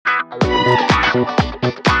Assalamu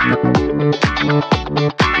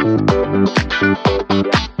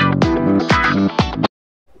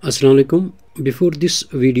alaikum. Before this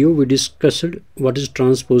video we discussed what is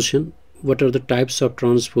transposition, what are the types of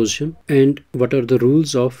transposition, and what are the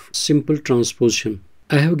rules of simple transposition.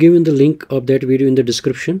 I have given the link of that video in the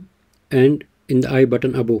description and in the I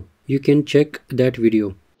button above. You can check that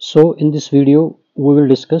video. So in this video we will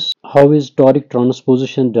discuss how is toric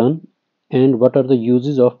transposition done and what are the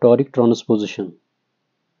uses of toric transposition.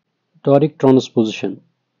 Toric transposition.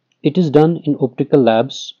 It is done in optical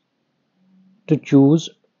labs to choose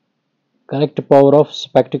correct power of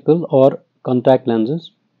spectacle or contact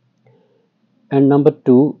lenses, and number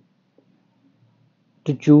 2,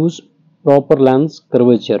 to choose proper lens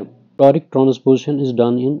curvature. Toric transposition is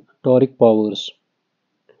done in toric powers,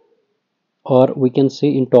 or we can say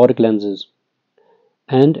in toric lenses,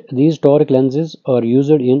 and these toric lenses are used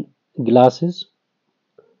in glasses,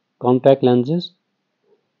 contact lenses,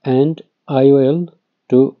 and IOL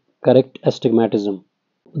to correct astigmatism.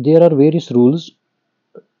 There are various rules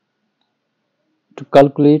to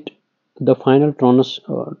calculate the final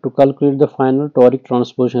toric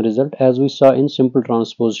transposition result, as we saw in simple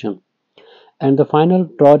transposition. And the final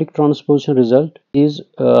toric transposition result is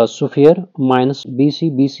sphere minus BC.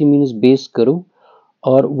 BC means base curve,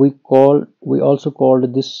 or we also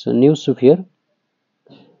called this new sphere.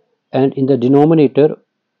 And in the denominator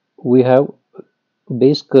we have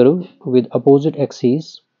base curve with opposite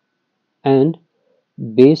axes and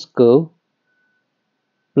base curve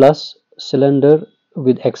plus cylinder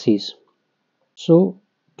with axes. So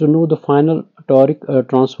to know the final toric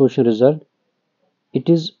transposition result, it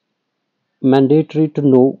is mandatory to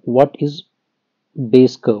know what is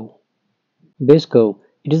base curve. Base curve,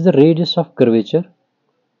 it is the radius of curvature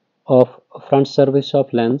of front surface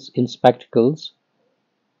of lens in spectacles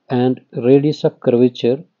and radius of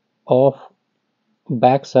curvature of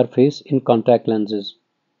back surface in contact lenses.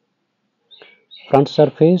 Front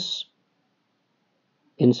surface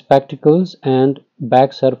in spectacles and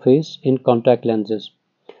back surface in contact lenses.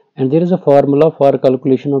 And there is a formula for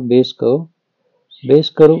calculation of base curve. Base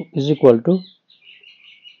curve is equal to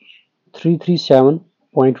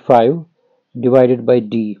 337.5 divided by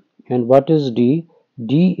D. And what is D?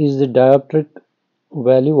 D is the dioptric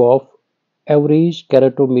value of average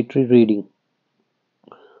keratometry reading.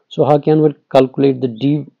 So how can we calculate the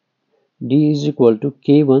D? D is equal to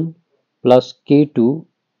K1 plus K2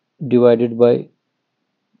 divided by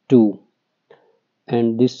 2,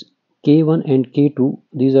 and this K1 and K2,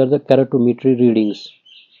 these are the keratometry readings.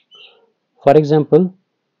 For example,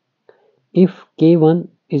 if K1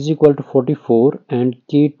 is equal to 44 and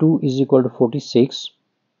K2 is equal to 46,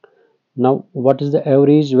 now what is the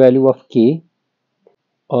average value of K,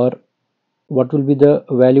 or what will be the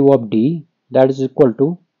value of D? That is equal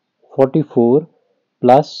to 44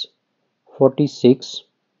 plus 46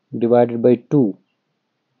 divided by 2,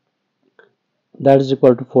 that is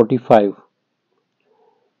equal to 45.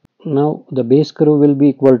 Now the base curve will be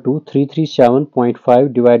equal to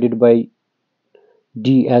 337.5 divided by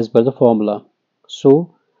D as per the formula.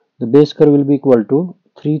 So the base curve will be equal to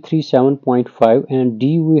 337.5 and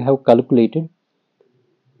D we have calculated,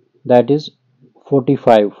 that is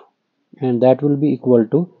 45, and that will be equal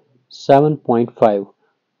to 7.5.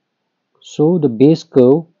 So the base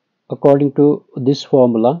curve according to this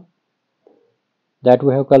formula that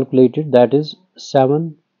we have calculated, that is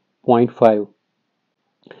 7.5,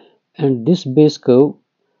 and this base curve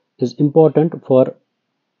is important for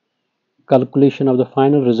calculation of the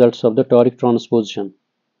final results of the toric transposition.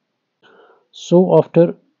 So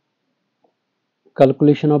after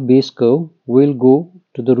calculation of base curve, we will go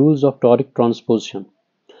to the rules of toric transposition.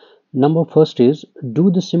 Number first is,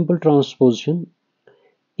 do the simple transposition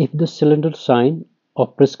if the cylinder sign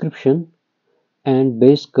of prescription and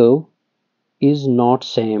base curve is not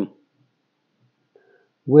same.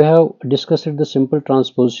 We have discussed the simple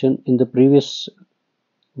transposition in the previous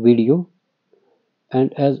video,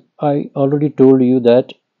 and as I already told you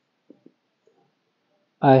that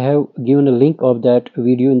I have given a link of that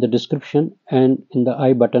video in the description and in the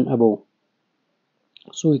I button above,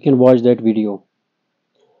 so you can watch that video.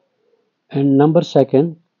 And number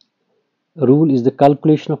second rule is the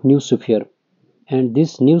calculation of new sphere, and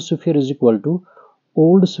this new sphere is equal to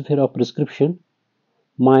old sphere of prescription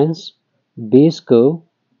minus base curve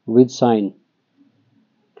with sine.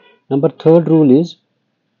 Number third rule is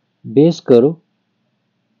base curve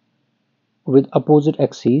with opposite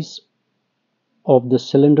axes of the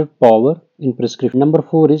cylinder power in prescription. Number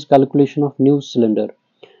 4 is calculation of new cylinder,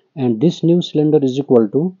 and this new cylinder is equal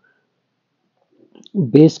to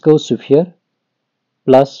base curve sphere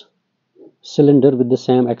plus cylinder with the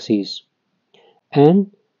same axis.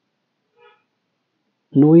 And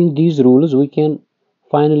knowing these rules, we can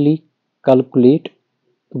finally calculate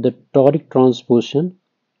the toric transposition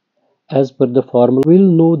as per the formula.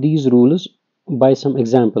 We'll know these rules by some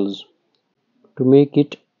examples to make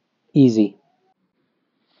it easy.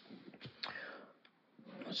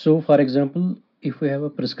 So for example, if we have a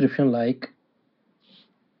prescription like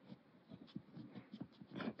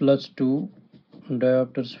 +2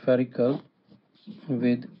 diopter spherical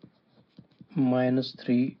with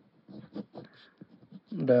 -3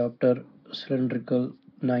 diopter cylindrical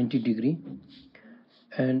 90°,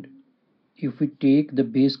 and if we take the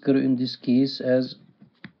base curve in this case as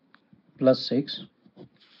 +6,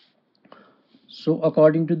 so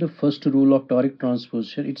according to the first rule of toric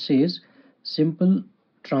transposition, it says simple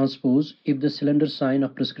transpose if the cylinder sign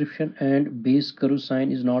of prescription and base curve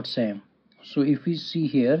sign is not same. So if we see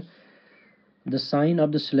here, the sign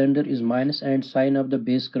of the cylinder is minus and sign of the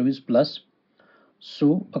base curve is plus.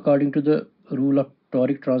 So according to the rule of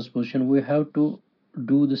toric transposition, we have to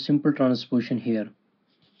do the simple transposition here.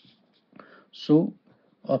 So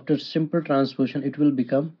after simple transposition, it will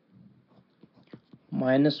become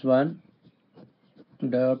 -1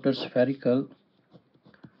 diopter spherical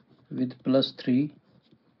with +3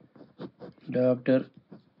 diopter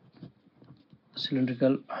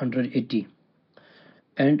cylindrical 180.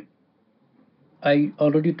 And I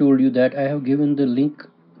already told you that I have given the link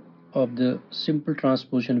of the simple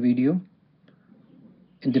transposition video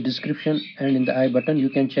in the description and in the I button. You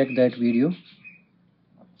can check that video.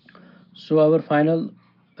 So our final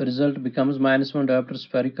result becomes -1 diopter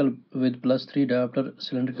spherical with +3 diopter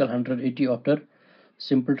cylindrical 180 after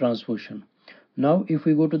simple transposition. Now if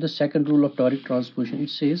we go to the second rule of toric transposition, it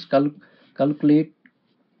says calculate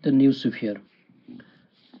the new sphere,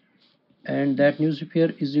 and that new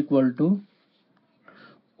sphere is equal to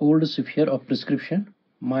old sphere of prescription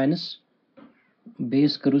minus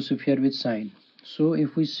base curve sphere with sign. So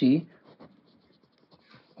if we see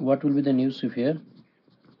what will be the new sphere,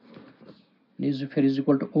 new sphere is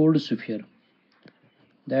equal to old sphere,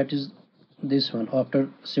 that is this one after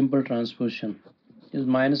simple transposition, is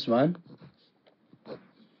 -1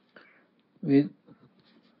 with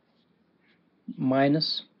minus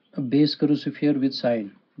a base curve sphere with sign.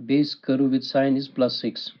 Base curve with sign is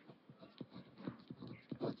 +6.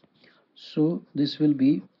 So this will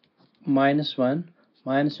be -1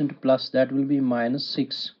 minus into plus, that will be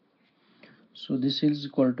 -6. So this is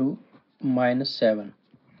equal to -7.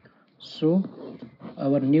 So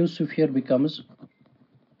our new sphere becomes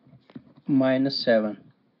 -7.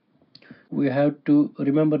 We have to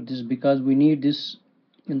remember this because we need this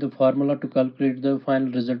in the formula to calculate the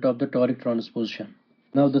final result of the toric transposition.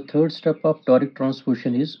 Now the third step of toric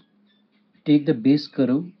transposition is take the base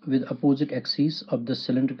curve with opposite axis of the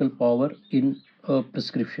cylindrical power in a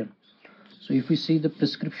prescription. So if we see the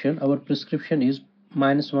prescription, our prescription is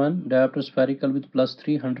 -1 diopter spherical with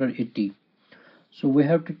 +380. So we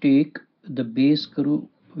have to take the base curve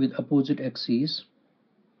with opposite axis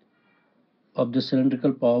of the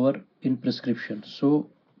cylindrical power in prescription. So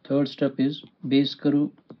third step is base curve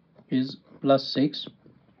is +6,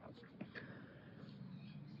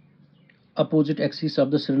 opposite axis of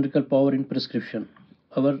the cylindrical power in prescription.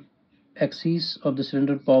 Our axis of the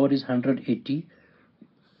cylinder power is 180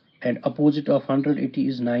 and opposite of 180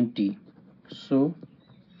 is 90. So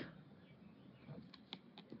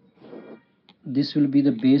this will be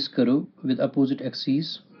the base curve with opposite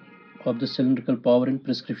axis of the cylindrical power in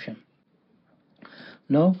prescription.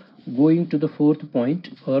 Now going to the fourth point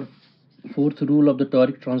or fourth rule of the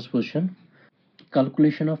toric transposition,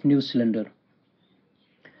 calculation of new cylinder,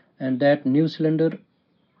 and that new cylinder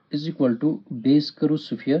is equal to base curve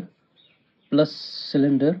sphere plus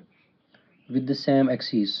cylinder with the same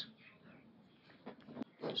axis.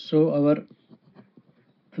 So our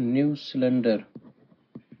new cylinder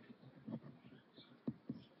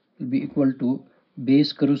will be equal to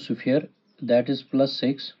base curve sphere, that is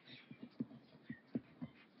 +6,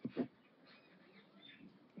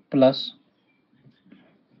 plus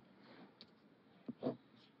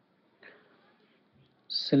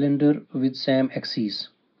cylinder with same axis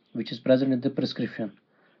which is present in the prescription.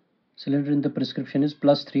 Cylinder in the prescription is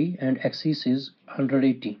 +3 and axis is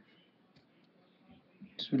 180.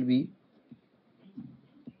 This will be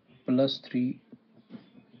 +3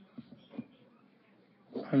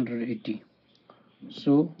 180.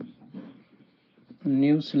 So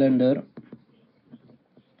new cylinder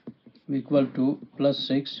equal to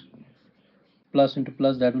 +6 plus into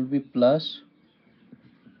plus, that will be plus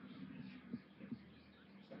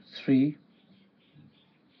 3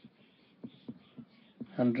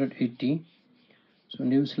 180. So So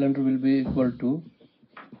new cylinder will be equal to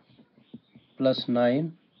plus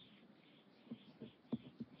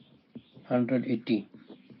 980.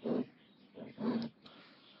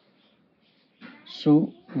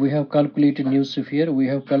 So we have calculated new sphere, we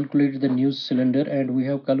have calculated the new cylinder, and we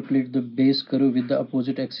have calculated the base curve with the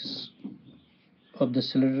opposite axis of the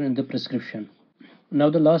cylinder in the prescription. Now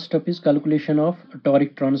the last step is calculation of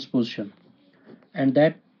toric transposition, and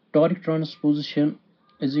that toric transposition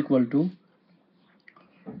is equal to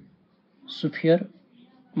sphere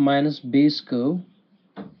minus base curve,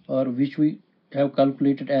 or which we have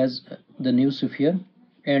calculated as the new sphere,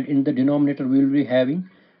 and in the denominator we will be having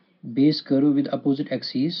base curve with opposite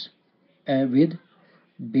axis and with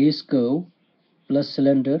base curve plus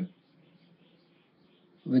cylinder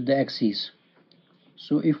with the axis.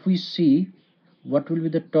 So if we see what will be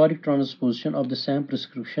the toric transposition of the same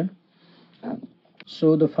prescription,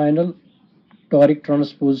 so the final toric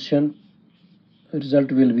transposition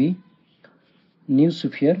result will be new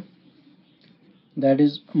sphere, that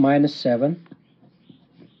is minus 7.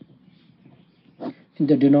 In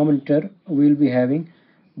the denominator we will be having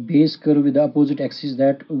base curve with the opposite axis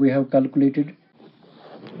that we have calculated,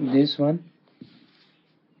 this one,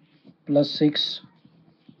 plus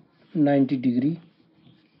 690 degree,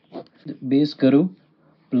 the base curve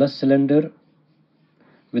plus cylinder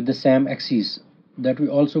with the same axis that we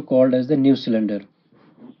also called as the new cylinder,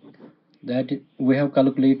 that we have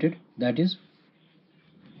calculated, that is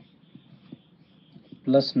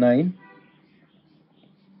plus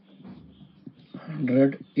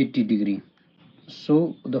 980 degree.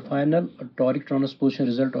 So the final toric transposition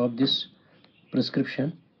result of this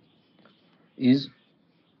prescription is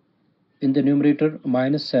in the numerator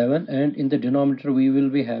minus 7, and in the denominator we will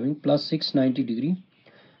be having plus 690 degree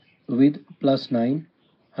with plus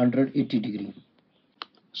 980 degree.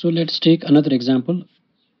 So let's take another example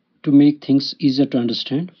to make things easier to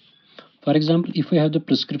understand. For example, if we have the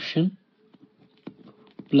prescription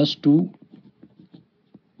plus 2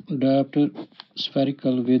 diopter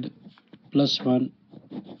spherical with plus 1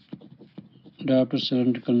 diopter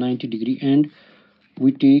cylindrical 90 degree, and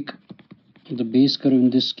we take the base curve in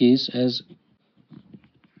this case as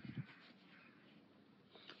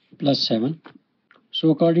plus 7.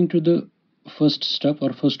 So according to the first step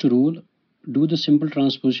or first rule, do the simple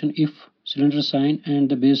transposition if cylinder sign and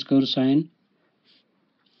the base curve sign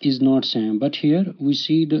is not same. But here we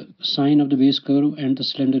see the sign of the base curve and the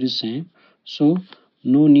cylinder is same, so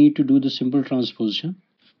no need to do the simple transposition.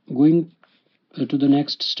 Going to the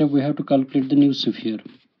next step, we have to calculate the new sphere.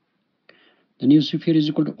 The new sphere is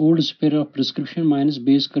equal to old sphere of prescription minus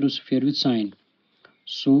base curve sphere with sign.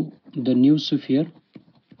 So the new sphere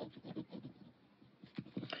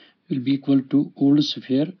will be equal to old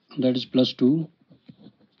sphere, that is plus 2,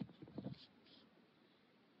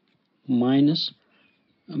 minus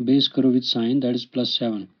base curve with sign, that is plus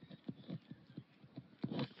 7.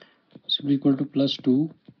 So equal to plus 2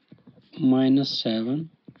 minus 7,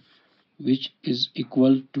 which is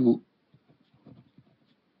equal to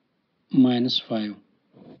minus 5.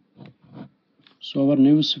 So our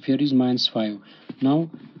new sphere is minus 5. Now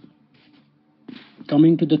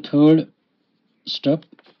coming to the third step,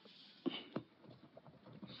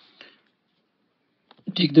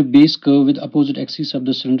 take the base curve with opposite axis of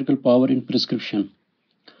the cylindrical power in prescription.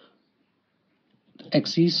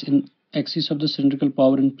 The axis of the cylindrical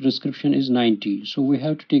power in prescription is 90. So we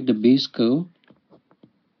have to take the base curve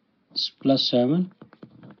plus 7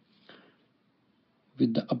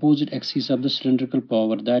 with the opposite axis of the cylindrical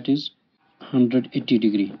power, that is 180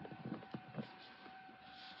 degree.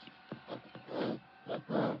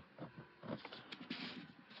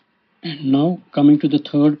 And now coming to the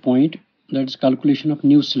third point, that is calculation of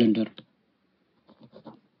new cylinder.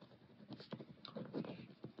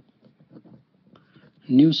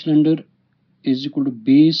 New cylinder is equal to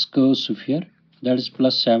base curve sphere, that is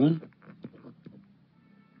plus 7,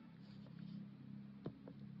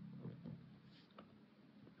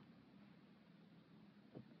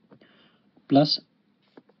 plus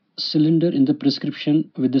cylinder in the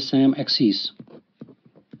prescription with the same axis,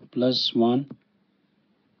 plus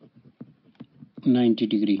 190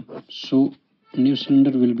 degree. So new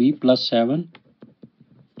cylinder will be plus 7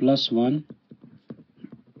 plus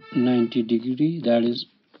 190 degree, that is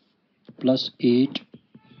plus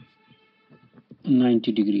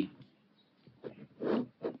 890 degree.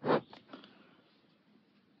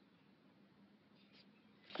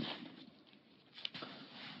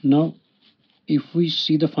 Now if we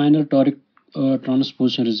see the final toric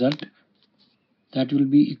transposition result, that will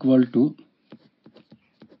be equal to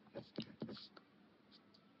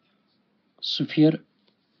sphere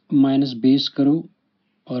minus base curve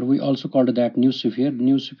or we also called that new sphere.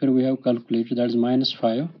 New sphere we have calculated, that is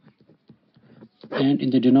 -5, and in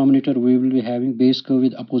the denominator we will be having base curve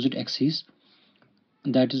with opposite axis,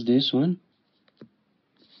 that is this one,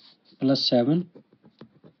 plus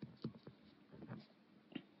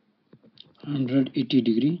 780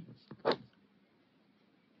 degree,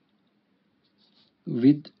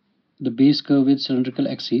 with the base curve with cylindrical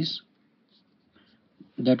axis,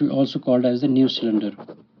 that we also called as the new cylinder,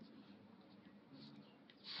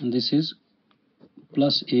 and this is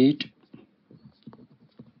plus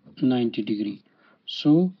 890 degree.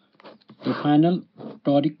 So the final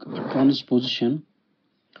toric transposition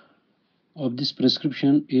of this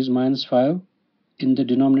prescription is -5. In the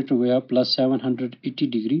denominator we have plus 780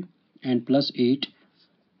 degree and plus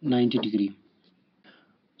 890 degree.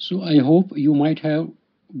 So I hope you might have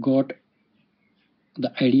got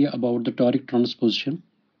the idea about the toric transposition.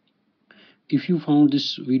 If you found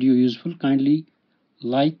this video useful, kindly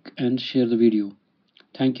like and share the video.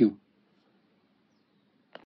 Thank you.